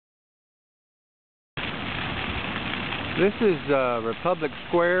This is Republic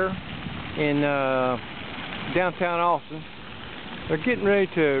Square in downtown Austin. They're getting ready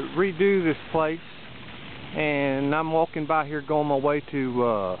to redo this place, and I'm walking by here going my way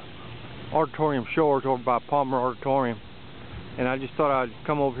to Auditorium Shores over by Palmer Auditorium, and I just thought I'd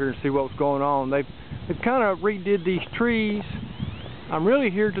come over here and see what was going on. They've kind of redid these trees. I'm really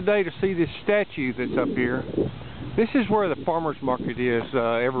here today to see this statue that's up here. This is where the farmers market is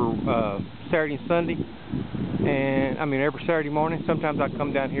every Saturday and Sunday, and I mean every Saturday morning. Sometimes I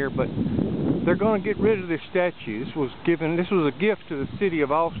come down here, but they're going to get rid of this statue. This was a gift to the city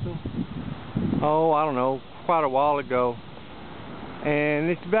of Austin. Oh, I don't know, quite a while ago, and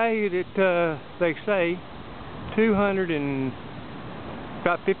it's valued at they say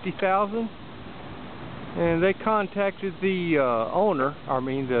 $250,000. And they contacted the owner,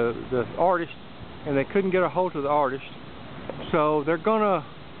 the artist, and they couldn't get a hold of the artist. So they're gonna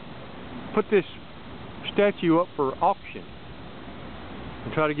put this statue up for auction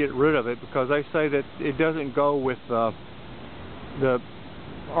and try to get rid of it, because they say that it doesn't go with the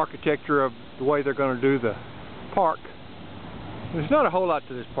architecture of the way they're going to do the park. There's not a whole lot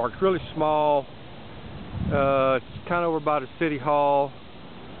to this park. It's really small. It's kind of over by the city hall,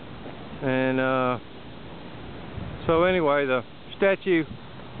 and so anyway, the statue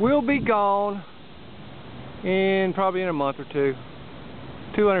will be gone probably in a month or two.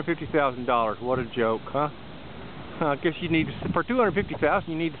 $250,000. What a joke, huh? I guess you need to, for $250,000,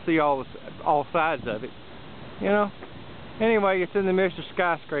 you need to see all sides of it. You know. Anyway, it's in the midst of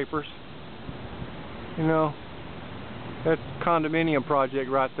skyscrapers. You know, that's a condominium project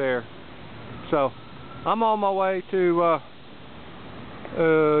right there. So I'm on my way to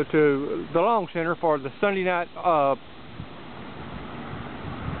the Long Center for the Sunday night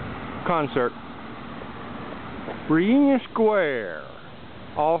concert. Reunion Square,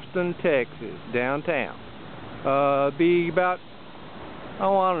 Austin, Texas, downtown. Be about,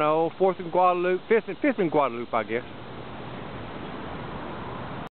 oh, I don't know, 4th and Guadalupe, 5th and Guadalupe, I guess.